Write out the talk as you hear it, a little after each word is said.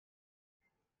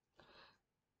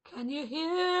Can you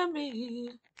hear me?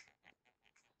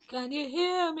 Can you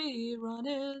hear me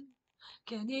running?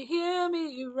 Can you hear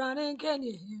me running? Can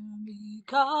you hear me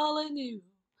calling you?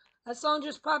 That song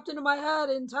just popped into my head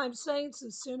in Time Saints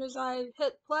as soon as I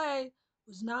hit play.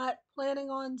 Was not planning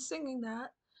on singing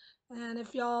that. And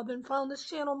if y'all been following this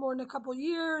channel more than a couple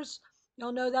years,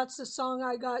 y'all know that's the song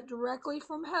I got directly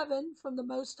from heaven, from the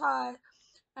Most High,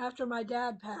 after my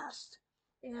dad passed.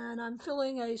 And I'm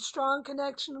feeling a strong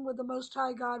connection with the Most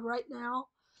High God right now.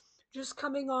 Just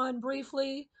coming on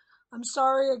briefly. I'm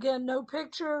sorry again, no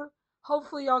picture.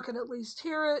 Hopefully, y'all can at least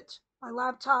hear it. My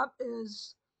laptop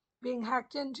is being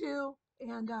hacked into,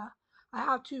 and I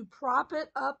have to prop it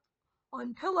up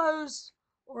on pillows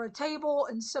or a table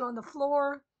and sit on the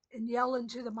floor and yell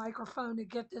into the microphone to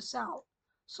get this out.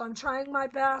 So I'm trying my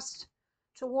best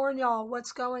to warn y'all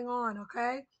what's going on,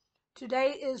 okay? Today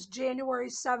is January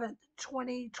 7th,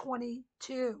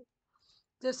 2022.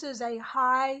 This is a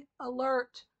high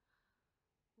alert,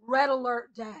 red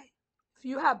alert day. If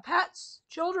you have pets,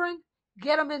 children,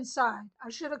 get them inside. I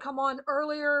should have come on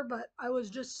earlier, but I was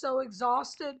just so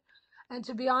exhausted. And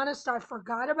to be honest, I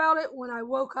forgot about it when I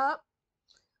woke up.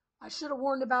 I should have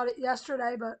warned about it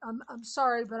yesterday, but I'm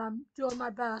sorry, but I'm doing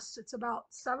my best. It's about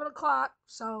 7 o'clock,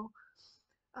 so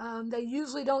they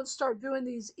usually don't start doing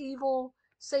these evil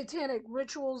satanic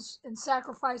rituals and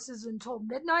sacrifices until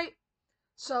midnight.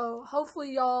 So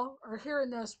hopefully y'all are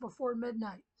hearing this before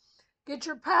midnight. Get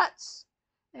your pets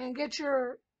and get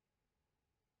your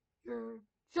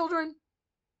children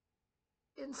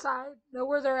inside. Know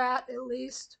where they're at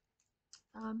least.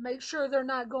 Make sure they're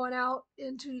not going out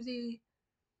into the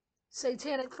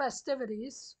satanic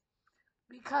festivities,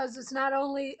 because it's not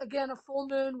only, again, a full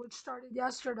moon, which started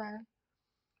yesterday.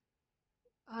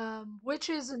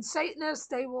 Witches and Satanists,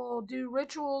 they will do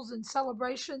rituals and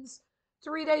celebrations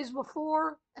 3 days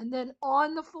before, and then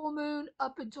on the full moon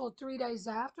up until 3 days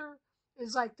after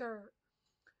is like their,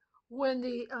 when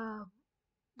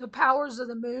the powers of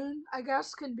the moon, I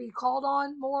guess, can be called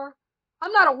on more.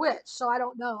 I'm not a witch, so I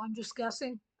don't know. I'm just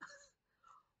guessing.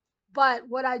 But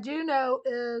what I do know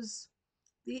is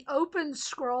the open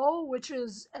scroll, which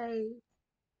is a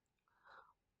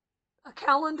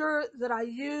calendar that I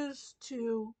use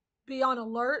to be on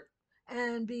alert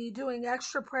and be doing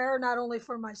extra prayer, not only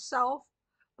for myself,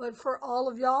 but for all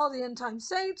of y'all, the end time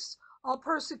saints, all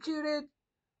persecuted,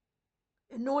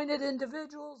 anointed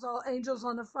individuals, all angels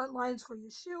on the front lines for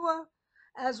Yeshua,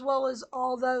 as well as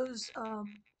all those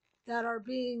that are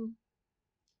being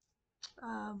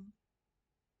um,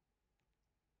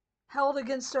 held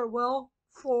against their will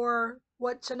for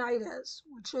what tonight is,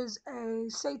 which is a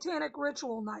satanic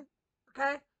ritual night.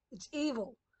 Okay? It's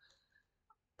evil.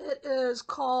 It is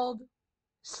called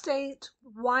Saint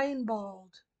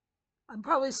Winebald. I'm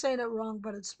probably saying it wrong,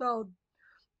 but it's spelled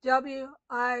Winebald.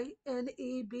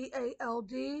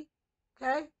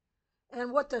 Okay?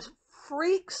 And what the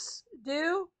freaks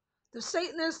do, the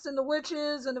Satanists and the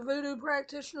witches and the voodoo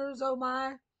practitioners, oh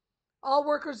my, all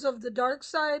workers of the dark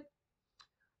side,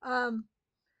 um,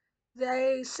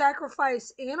 they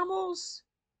sacrifice animals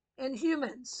and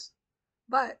humans.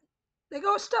 But they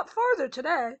go a step farther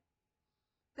today.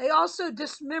 They also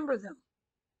dismember them.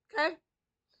 Okay?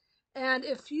 And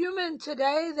if human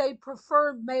today, they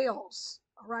prefer males.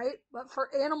 All right? But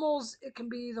for animals, it can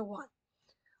be either one.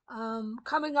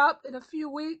 Coming up in a few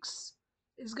weeks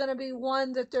is going to be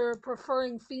one that they're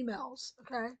preferring females.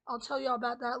 Okay, I'll tell you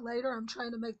about that later. I'm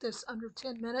trying to make this under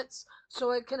 10 minutes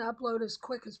so it can upload as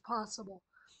quick as possible.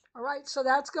 All right, so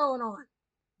that's going on.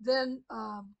 Then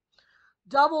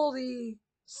double the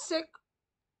sick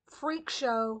freak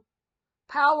show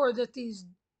power that these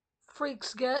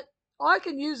freaks get. All I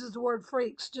can use is the word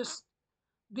freaks, just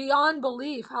beyond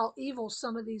belief how evil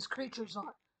some of these creatures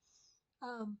are.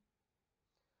 Um,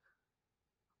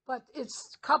 but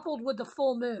it's coupled with the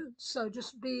full moon. So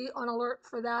just be on alert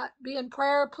for that. Be in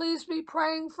prayer. Please be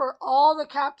praying for all the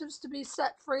captives to be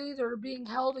set free that are being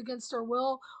held against their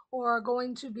will or are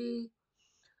going to be,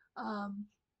 um,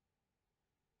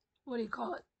 what do you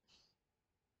call it?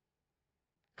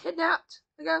 Kidnapped,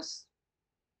 I guess.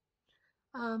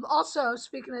 Also,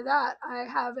 speaking of that, I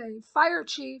have a fire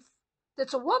chief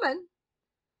that's a woman.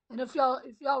 And if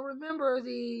y'all remember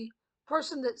the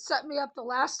person that set me up the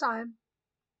last time,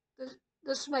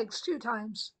 this makes two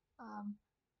times.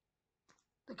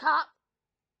 The cop,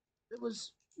 it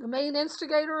was the main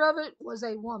instigator of it was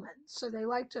a woman. So they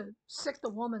like to sick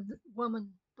the women's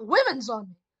on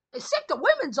me. They sick the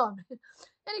women's on me.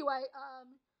 Anyway,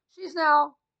 she's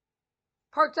now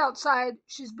parked outside.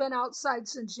 She's been outside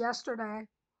since yesterday.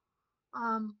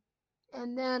 Um,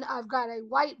 and then I've got a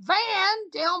white van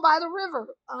down by the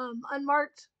river,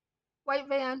 unmarked White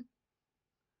van.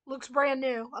 Looks brand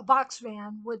new. A box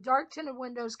van with dark tinted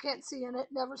windows. Can't see in it.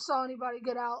 Never saw anybody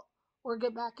get out or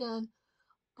get back in.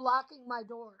 Blocking my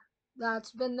door.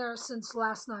 That's been there since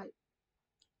last night.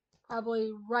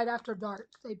 Probably right after dark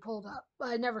they pulled up. But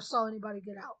I never saw anybody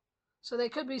get out. So they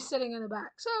could be sitting in the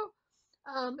back. So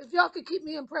if y'all could keep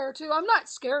me in prayer too. I'm not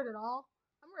scared at all.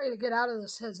 I'm ready to get out of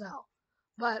this his hell.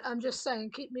 But I'm just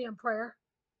saying, keep me in prayer.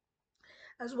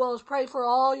 As well as pray for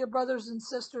all your brothers and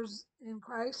sisters in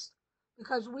Christ.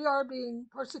 Because we are being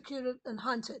persecuted and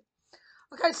hunted.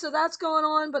 Okay, so that's going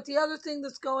on. But the other thing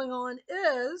that's going on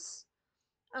is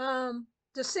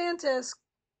DeSantis,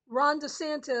 Ron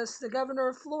DeSantis, the governor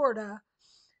of Florida,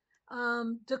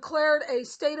 declared a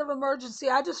state of emergency.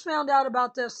 I just found out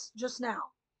about this just now.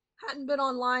 Hadn't been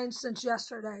online since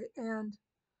yesterday. And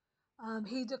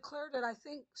he declared it, I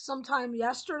think, sometime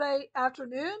yesterday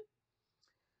afternoon.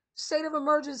 State of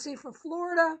emergency for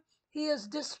Florida. He has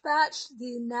dispatched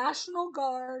the National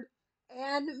Guard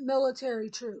and military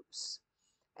troops.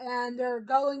 And they're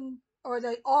going, or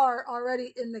they are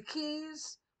already in the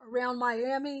Keys, around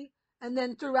Miami, and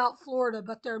then throughout Florida.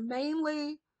 But they're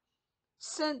mainly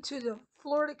sent to the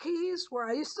Florida Keys, where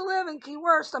I used to live, in Key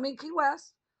West,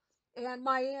 and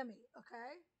Miami,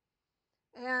 okay?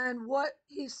 And what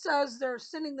he says they're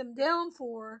sending them down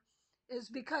for is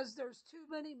because there's too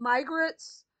many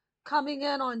migrants coming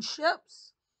in on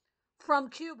ships from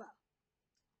Cuba.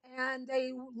 And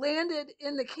they landed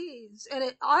in the Keys. And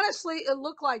it honestly, it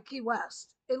looked like Key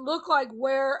West. It looked like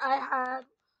where I had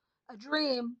a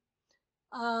dream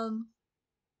um,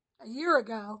 a year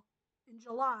ago in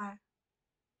July.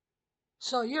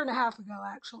 So a year and a half ago,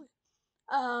 actually,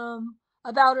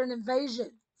 about an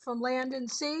invasion from land and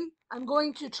sea. I'm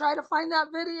going to try to find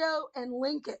that video and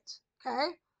link it,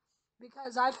 okay?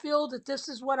 Because I feel that this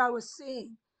is what I was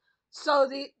seeing. So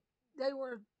they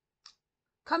were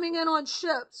coming in on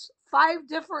ships 5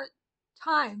 different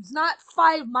times, not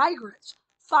 5 migrants,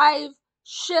 5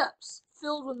 ships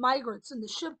filled with migrants. And the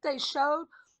ship they showed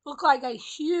looked like a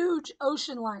huge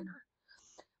ocean liner.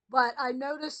 But I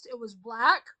noticed it was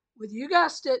black with, you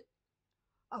guessed it,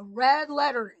 a red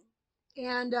lettering.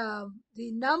 And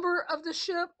the number of the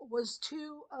ship was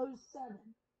 207.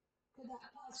 Could that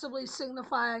possibly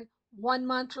signify 1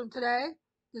 month from today?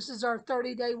 This is our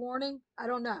 30-day warning. I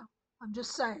don't know. I'm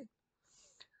just saying.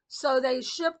 So they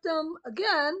shipped them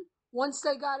again once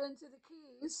they got into the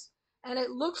Keys. And it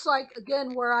looks like,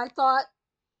 again, where I thought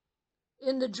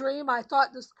in the dream, I thought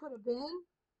this could have been.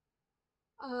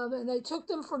 And they took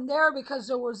them from there because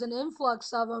there was an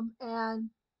influx of them. And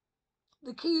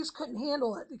the Keys couldn't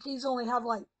handle it. The Keys only have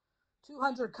like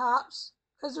 200 cops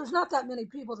because there's not that many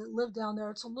people that live down there.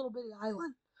 It's a little bitty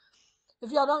island.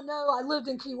 If y'all don't know, I lived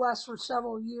in Key West for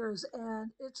several years,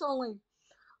 and it's only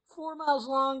 4 miles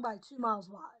long by 2 miles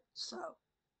wide.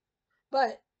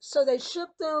 So they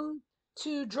shipped them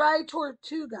to Dry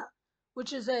Tortuga,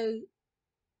 which is a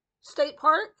state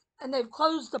park, and they've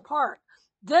closed the park.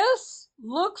 This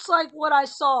looks like what I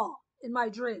saw in my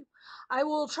dream. I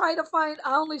will try to find.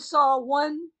 I only saw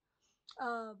one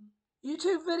um,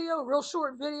 YouTube video, a real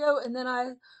short video, and then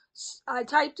I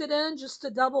typed it in just to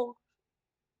double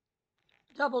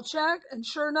check, and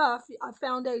sure enough, I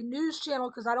found a news channel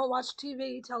because I don't watch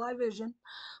TV, television,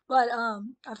 but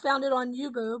I found it on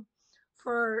YouTube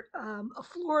for a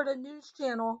Florida news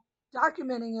channel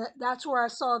documenting it. That's where I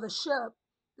saw the ship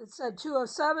that said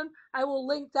 207. I will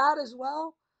link that as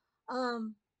well.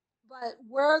 Um, but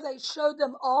where they showed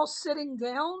them all sitting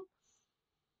down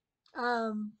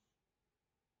um,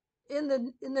 in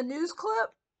the news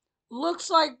clip looks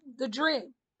like the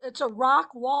dream. It's a rock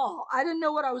wall. I didn't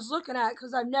know what I was looking at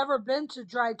because I've never been to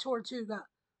Dry Tortuga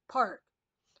Park.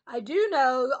 I do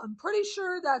know, I'm pretty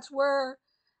sure that's where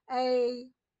a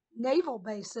naval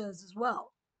base is as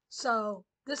well. So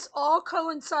this all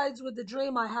coincides with the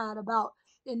dream I had about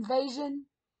invasion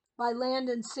by land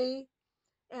and sea.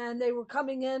 And they were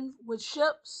coming in with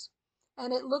ships,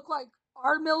 and it looked like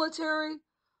our military,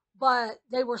 but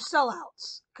they were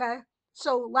sellouts. Okay.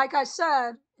 So, like I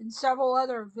said in several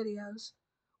other videos,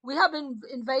 we have been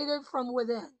invaded from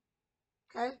within.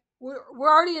 Okay. We're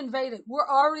already invaded. We're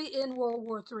already in World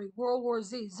War III, World War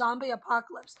Z, zombie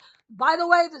apocalypse. By the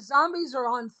way, the zombies are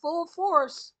on full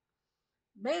force.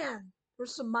 Man,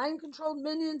 there's some mind controlled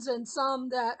minions and some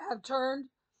that have turned.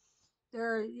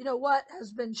 Their, you know what,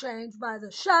 has been changed by the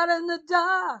shot in the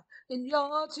dark, and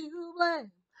you're to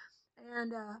blame.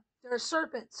 And they're a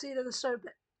serpent, seed of the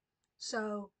serpent.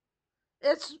 So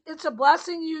it's a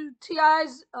blessing, you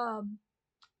TIs,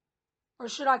 or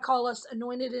should I call us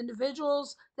anointed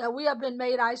individuals, that we have been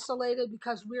made isolated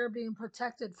because we are being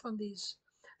protected from these.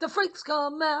 The freaks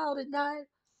come out at night.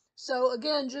 So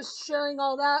again, just sharing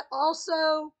all that.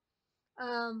 Also,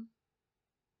 um,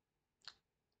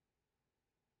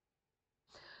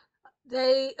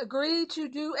 they agree to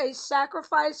do a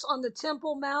sacrifice on the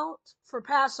Temple Mount for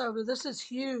Passover. This is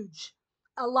huge.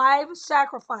 A live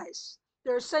sacrifice.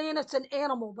 They're saying it's an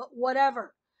animal, but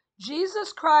whatever.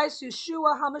 Jesus Christ,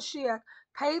 Yeshua HaMashiach,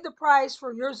 paid the price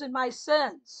for yours and my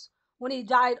sins when he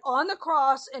died on the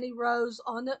cross and he rose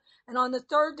and on the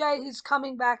third day he's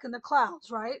coming back in the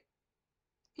clouds, right?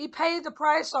 He paid the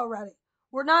price already.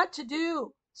 We're not to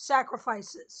do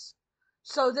sacrifices.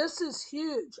 So this is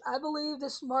huge. I believe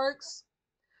this marks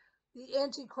the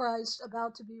Antichrist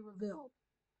about to be revealed.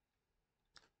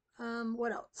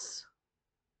 What else?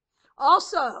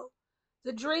 Also,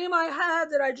 the dream I had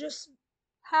that I just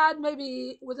had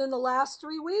maybe within the last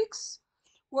 3 weeks,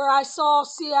 where I saw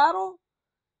Seattle,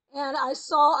 and I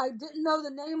didn't know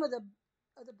the name of the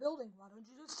building. Why don't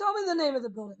you just tell me the name of the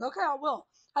building? Okay, I will.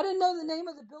 I didn't know the name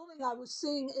of the building I was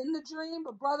seeing in the dream,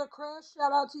 but Brother Chris,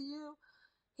 shout out to you.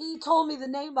 He told me the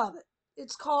name of it.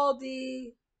 It's called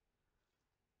let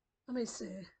me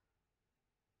see,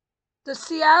 the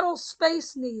Seattle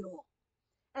Space Needle.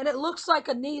 And it looks like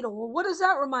a needle. Well, what does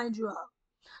that remind you of?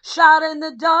 Shot in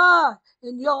the dark,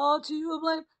 and you're to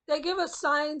blame. They give us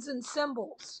signs and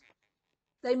symbols.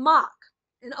 They mock.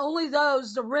 And only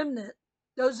those, the remnant,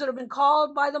 those that have been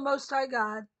called by the Most High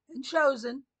God and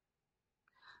chosen,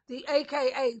 the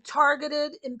AKA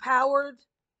targeted, empowered,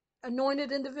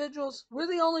 anointed individuals, we're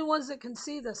the only ones that can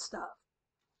see this stuff.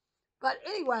 But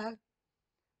anyway,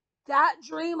 that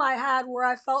dream I had where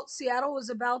I felt Seattle was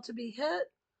about to be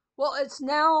hit, well, it's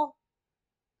now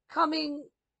coming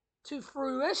to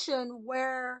fruition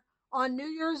where on New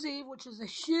Year's Eve, which is a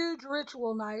huge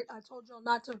ritual night, I told y'all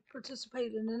not to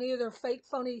participate in any of their fake,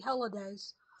 phony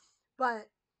holidays, but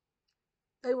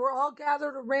they were all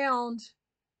gathered around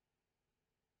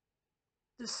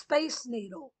the Space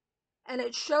Needle, and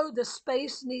it showed the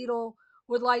Space Needle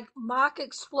with like mock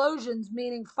explosions,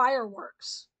 meaning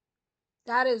fireworks.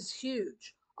 That is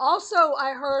huge. Also,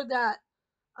 I heard that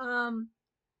um,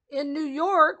 in New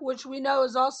York, which we know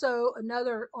is also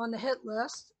another on the hit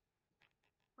list,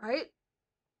 right?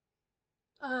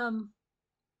 Um,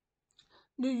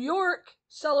 New York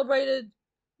celebrated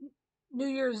New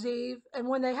Year's Eve, and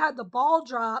when they had the ball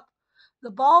drop,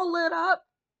 the ball lit up,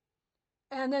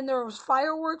 and then there was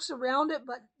fireworks around it,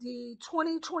 but the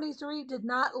 2023 did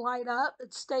not light up.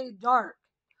 It stayed dark.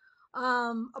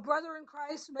 A brother in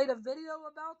Christ made a video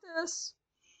about this.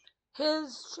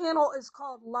 His channel is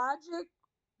called Logic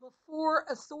Before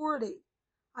Authority.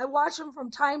 I watch him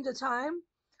from time to time.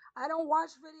 I don't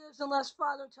watch videos unless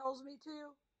Father tells me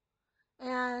to.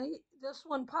 And this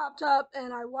one popped up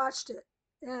and I watched it.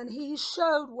 And he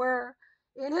showed where,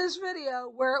 in his video,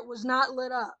 where it was not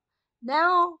lit up.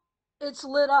 Now it's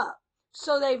lit up.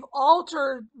 So they've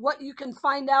altered what you can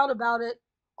find out about it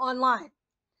online.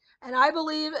 And I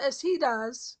believe, as he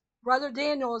does, Brother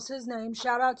Daniel is his name,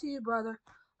 shout out to you, brother,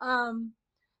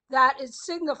 that it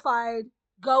signified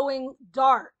going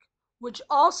dark, which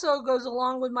also goes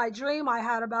along with my dream I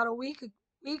had about a week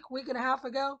and a half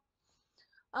ago,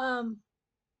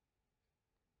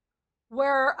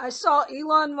 where I saw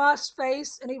Elon Musk's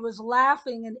face and he was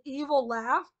laughing an evil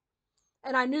laugh.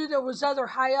 And I knew there was other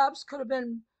high ups, could have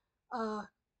been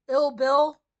Ill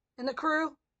Bill in the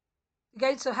crew. The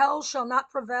gates of hell shall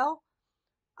not prevail.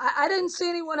 I didn't see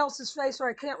anyone else's face, or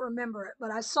I can't remember it,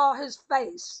 but I saw his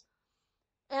face.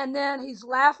 And then he's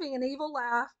laughing an evil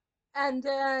laugh, and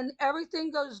then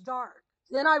everything goes dark.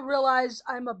 Then I realize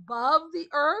I'm above the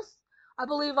earth. I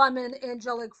believe I'm in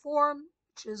angelic form,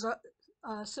 which is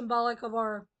symbolic of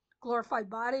our glorified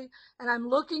body. And I'm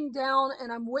looking down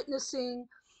and I'm witnessing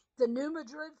the New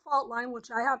Madrid fault line,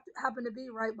 which I happen to be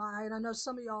right by, and I know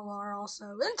some of y'all are also.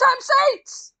 End time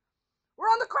saints! We're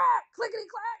on the crack, clickety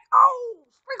clack. Oh,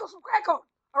 sprinkle some crack on.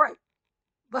 All right,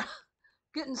 but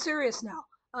getting serious now.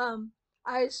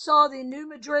 I saw the New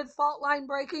Madrid fault line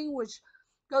breaking, which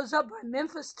goes up by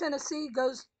Memphis, Tennessee,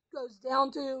 goes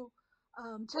down to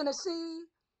Tennessee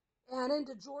and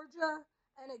into Georgia,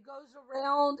 and it goes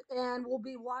around and will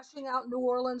be washing out New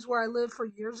Orleans, where I lived for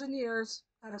years and years.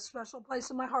 Got a special place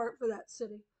in my heart for that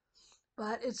city.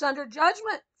 But it's under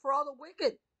judgment for all the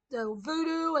wicked, the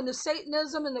voodoo and the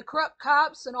Satanism and the corrupt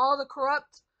cops and all the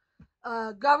corrupt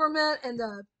government and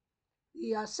the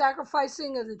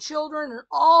sacrificing of the children and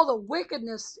all the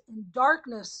wickedness and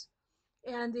darkness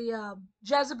and the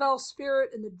Jezebel spirit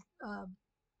and the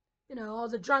all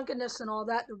the drunkenness and all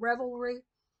that, the revelry,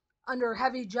 under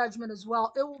heavy judgment as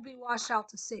well. It will be washed out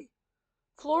to sea.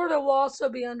 Florida will also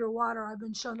be underwater. I've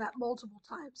been shown that multiple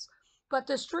times. But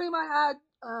this dream I had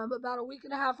about a week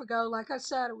and a half ago. Like I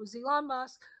said, it was Elon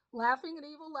Musk laughing an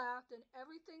evil laugh, and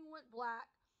everything went black.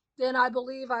 Then I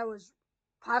believe I was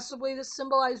possibly to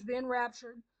symbolize being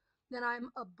raptured. Then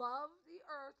I'm above the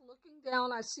earth looking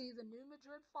down. I see the New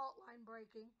Madrid fault line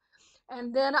breaking.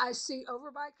 And then I see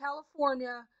over by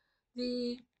California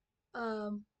the,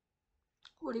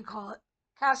 what do you call it?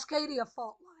 Cascadia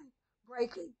fault line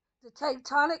breaking. The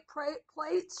tectonic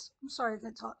plates, I'm sorry, I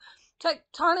can't talk.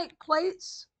 Tectonic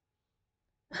plates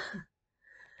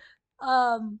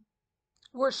um,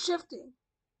 were shifting,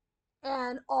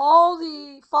 and all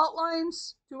the fault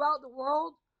lines throughout the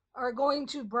world are going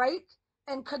to break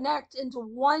and connect into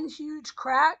one huge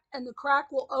crack, and the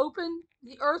crack will open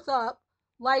the earth up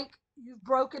like you've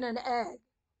broken an egg.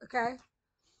 Okay?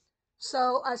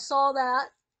 So I saw that.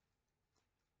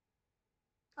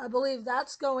 I believe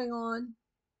that's going on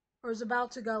or is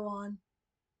about to go on.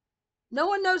 No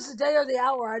one knows the day or the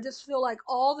hour. I just feel like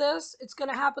all this, it's going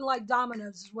to happen like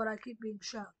dominoes, is what I keep being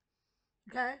shown.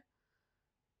 Okay?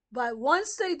 But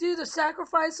once they do the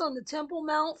sacrifice on the Temple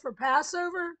Mount for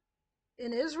Passover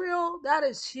in Israel, that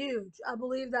is huge. I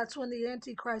believe that's when the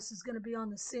Antichrist is going to be on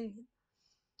the scene.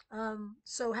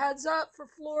 So heads up for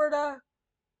Florida.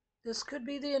 This could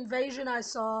be the invasion I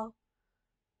saw.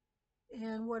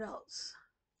 And what else?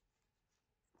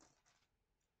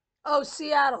 Oh,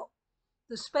 Seattle,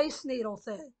 the Space Needle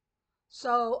thing.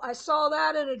 So I saw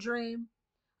that in a dream.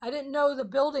 I didn't know the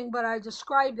building, but I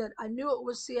described it. I knew it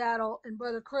was Seattle, and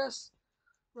Brother Chris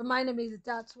reminded me that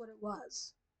that's what it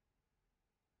was.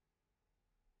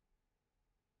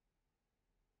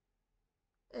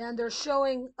 And they're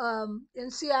showing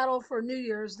in Seattle for New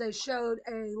Year's, they showed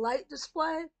a light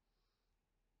display,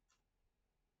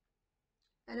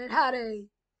 and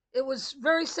it was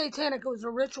very satanic. It was a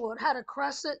ritual. It had a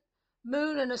crescent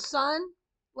moon and a sun,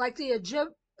 like the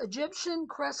Egyptian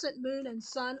crescent moon and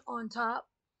sun on top.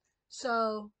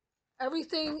 So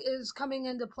everything is coming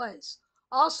into place.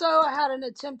 Also, I had an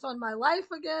attempt on my life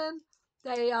again.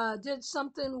 They did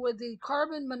something with the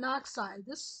carbon monoxide.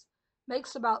 This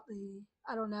makes about the,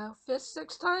 I don't know, fifth,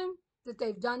 sixth time that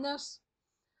they've done this.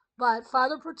 But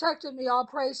Father protected me. All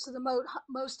praise to the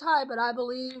Most High. But I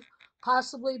believe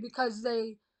possibly because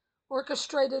they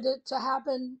orchestrated it to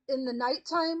happen in the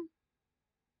nighttime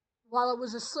while it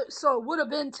was asleep. So it would have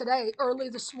been today, early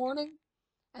this morning.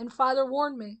 And Father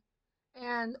warned me.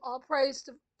 And all praise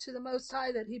to the Most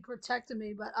High that He protected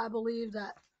me. But I believe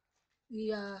that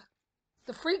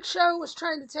the freak show was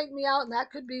trying to take me out, and that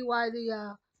could be why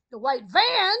the white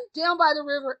van down by the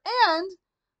river and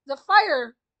the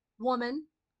fire woman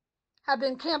have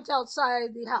been camped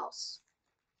outside the house.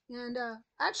 And I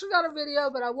actually got a video,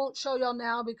 but I won't show y'all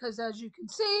now because, as you can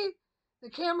see, the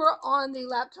camera on the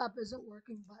laptop isn't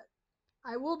working. But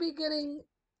I will be getting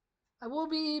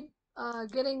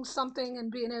getting something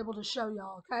and being able to show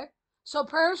y'all, okay? So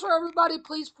prayers for everybody.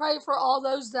 Please pray for all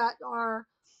those that are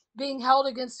being held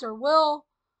against their will,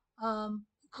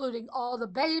 including all the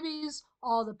babies,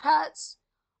 all the pets,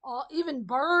 even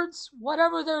birds,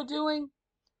 whatever they're doing,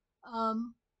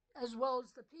 as well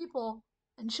as the people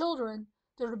and children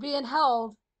that are being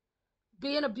held,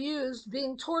 being abused,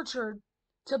 being tortured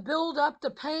to build up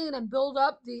the pain and build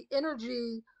up the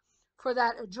energy for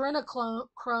that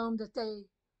adrenochrome that they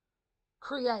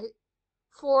create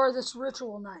for this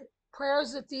ritual night.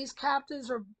 Prayers that these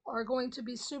captives are going to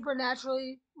be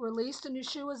supernaturally released in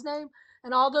Yeshua's name,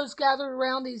 and all those gathered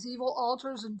around these evil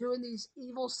altars and doing these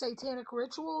evil satanic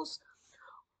rituals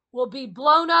will be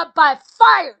blown up by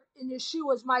fire in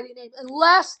Yeshua's mighty name,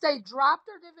 unless they drop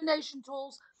their divination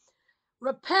tools,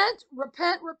 repent,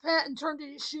 and turn to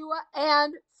Yeshua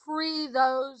and free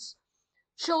those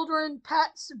children,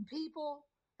 pets, and people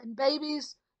and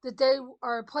babies that they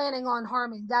are planning on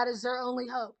harming. That is their only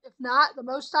hope. If not, the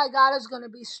Most High God is going to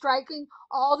be striking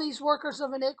all these workers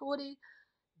of iniquity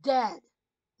dead.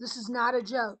 This is not a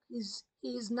joke.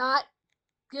 He's not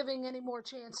giving any more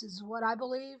chances, what I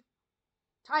believe.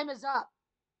 Time is up.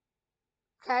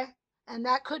 Okay? And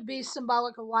that could be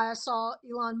symbolic of why I saw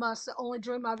Elon Musk. The only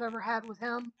dream I've ever had with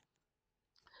him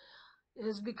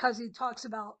is because he talks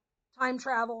about time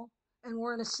travel and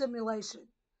we're in a simulation.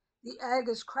 The egg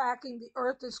is cracking, the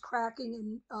earth is cracking,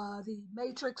 and the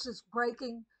matrix is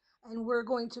breaking, and we're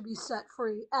going to be set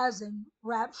free, as in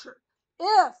rapture.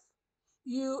 If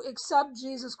you accept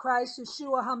Jesus Christ,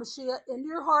 Yeshua HaMashiach, into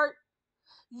your heart,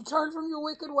 you turn from your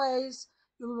wicked ways,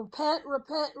 you repent,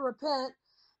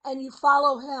 and you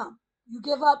follow Him. You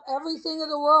give up everything in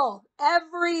the world,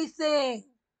 everything.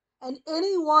 And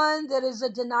anyone that is a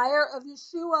denier of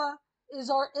Yeshua is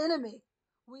our enemy.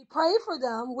 We pray for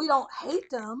them. We don't hate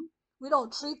them. We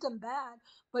don't treat them bad.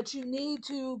 But you need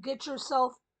to get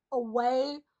yourself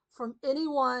away from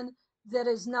anyone that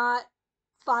is not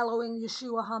following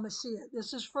Yeshua HaMashiach.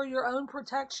 This is for your own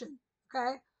protection,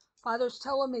 okay? Father's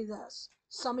telling me this.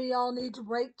 Some of y'all need to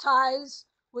break ties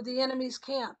with the enemy's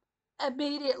camp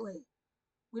immediately.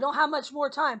 We don't have much more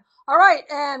time. All right,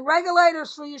 and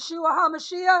regulators for Yeshua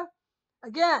HaMashiach.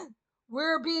 Again,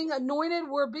 we're being anointed.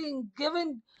 We're being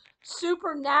given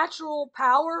supernatural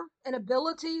power and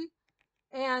ability.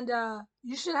 And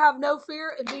you should have no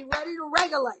fear and be ready to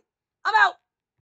regulate. I'm out.